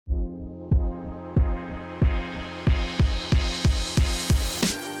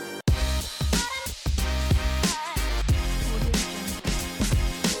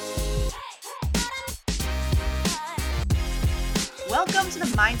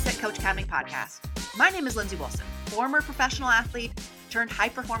Mindset Coach Academy podcast. My name is Lindsey, former professional athlete turned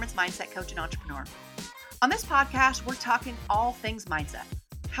high-performance mindset coach and entrepreneur. On this podcast, we're talking all things mindset,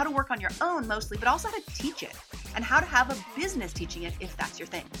 how to work on your own mostly, but also how to teach it, and how to have a business teaching it if that's your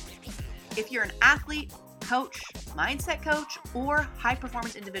thing. If you're an athlete, coach, mindset coach, or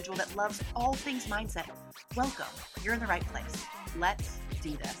high-performance individual that loves all things mindset, welcome. You're in the right place. Let's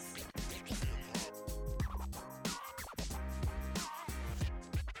do this.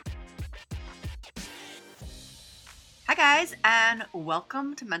 Hi guys, and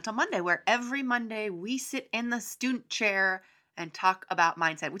welcome to Mental Monday, where every Monday we sit in the student chair and talk about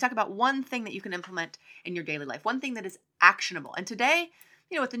mindset. We talk about one thing that you can implement in your daily life, one thing that is actionable. And today,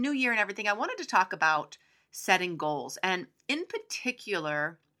 with the new year and everything, I wanted to talk about setting goals, and in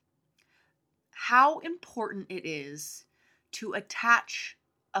particular, how important it is to attach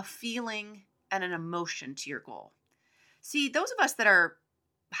a feeling and an emotion to your goal. See, those of us that are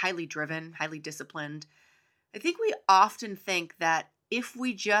highly driven, highly disciplined, I think we often think that if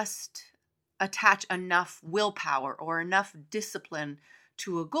we just attach enough willpower or enough discipline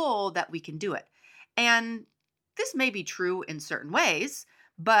to a goal that we can do it. And this may be true in certain ways,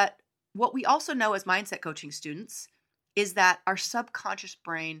 but what we also know as mindset coaching students is that our subconscious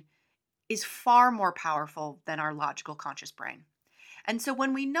brain is far more powerful than our logical conscious brain. And so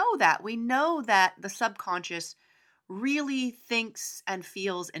when we know that the subconscious really thinks and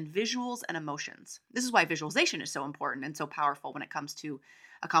feels in visuals and emotions. This is why visualization is so important and so powerful when it comes to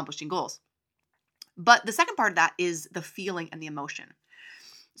accomplishing goals. But the second part of that is the feeling and the emotion.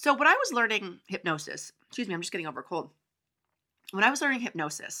 So when I was learning hypnosis, I'm just getting over a cold. When I was learning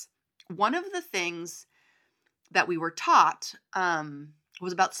hypnosis, one of the things that we were taught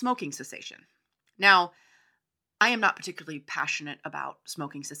was about smoking cessation. Now, I am not particularly passionate about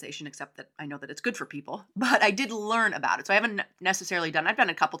smoking cessation, except that I know that it's good for people, but I did learn about it. So I haven't necessarily I've done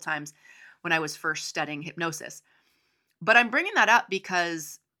it a couple times when I was first studying hypnosis. But I'm bringing that up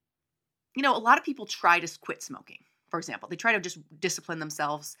because, a lot of people try to quit smoking, for example. They try to just discipline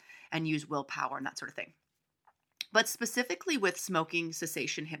themselves and use willpower and that sort of thing. But specifically with smoking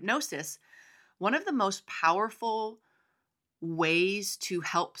cessation hypnosis, one of the most powerful ways to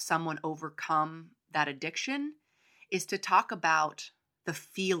help someone overcome that addiction is to talk about the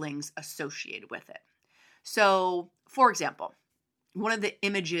feelings associated with it. So, for example, one of the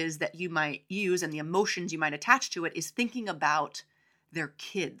images that you might use and the emotions you might attach to it is thinking about their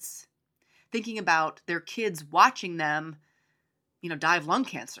kids. Thinking about their kids watching them, die of lung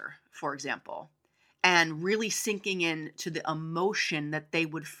cancer, for example, and really sinking into the emotion that they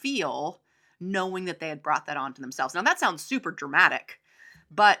would feel knowing that they had brought that onto themselves. Now, that sounds super dramatic,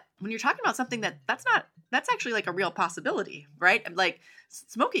 but when you're talking about something that's actually like a real possibility, right? Like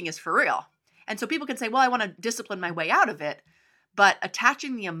smoking is for real. And so people can say, well, I want to discipline my way out of it, but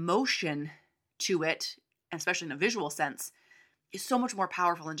attaching the emotion to it, especially in a visual sense, is so much more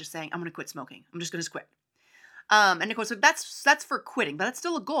powerful than just saying, I'm going to quit smoking. I'm just going to quit. And of course, that's for quitting, but that's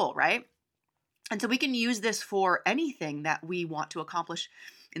still a goal, right? And so we can use this for anything that we want to accomplish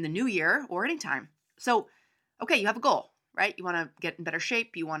in the new year or anytime. So, okay, you have a goal, right? You want to get in better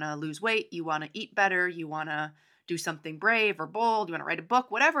shape. You want to lose weight. You want to eat better. You want to do something brave or bold. You want to write a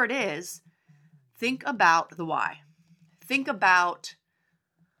book, whatever it is. Think about the why. Think about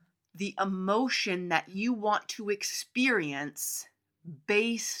the emotion that you want to experience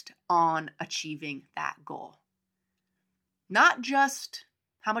based on achieving that goal. Not just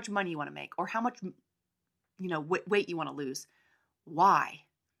how much money you want to make or how much, weight you want to lose. Why?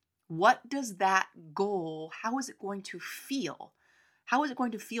 What does that goal, how is it going to feel? How is it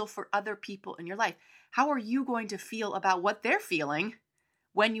going to feel for other people in your life? How are you going to feel about what they're feeling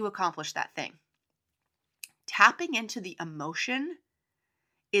when you accomplish that thing? Tapping into the emotion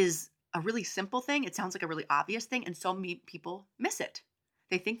is a really simple thing. It sounds like a really obvious thing, and so many people miss it.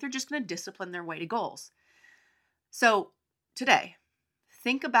 They think they're just going to discipline their way to goals. So today,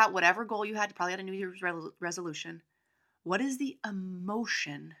 think about whatever goal you had. You probably had a New Year's resolution. What is the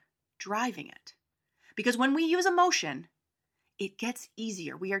emotion driving it? Because when we use emotion, it gets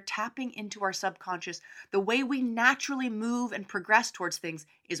easier. We are tapping into our subconscious. The way we naturally move and progress towards things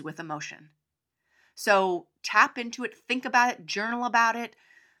is with emotion. So tap into it, think about it, journal about it,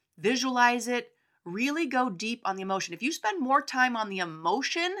 visualize it, really go deep on the emotion. If you spend more time on the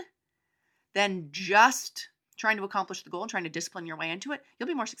emotion than just trying to accomplish the goal and trying to discipline your way into it, you'll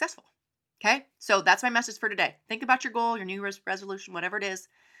be more successful. Okay? So that's my message for today. Think about your goal, your New Year's resolution, whatever it is,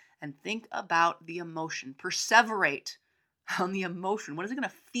 and think about the emotion. Perseverate on the emotion. What is it going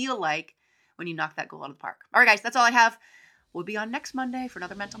to feel like when you knock that goal out of the park? All right, guys, that's all I have. We'll be on next Monday for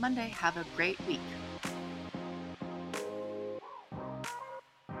another Mental Monday. Have a great week.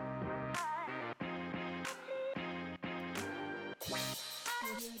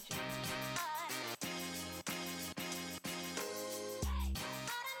 Audio Jungle.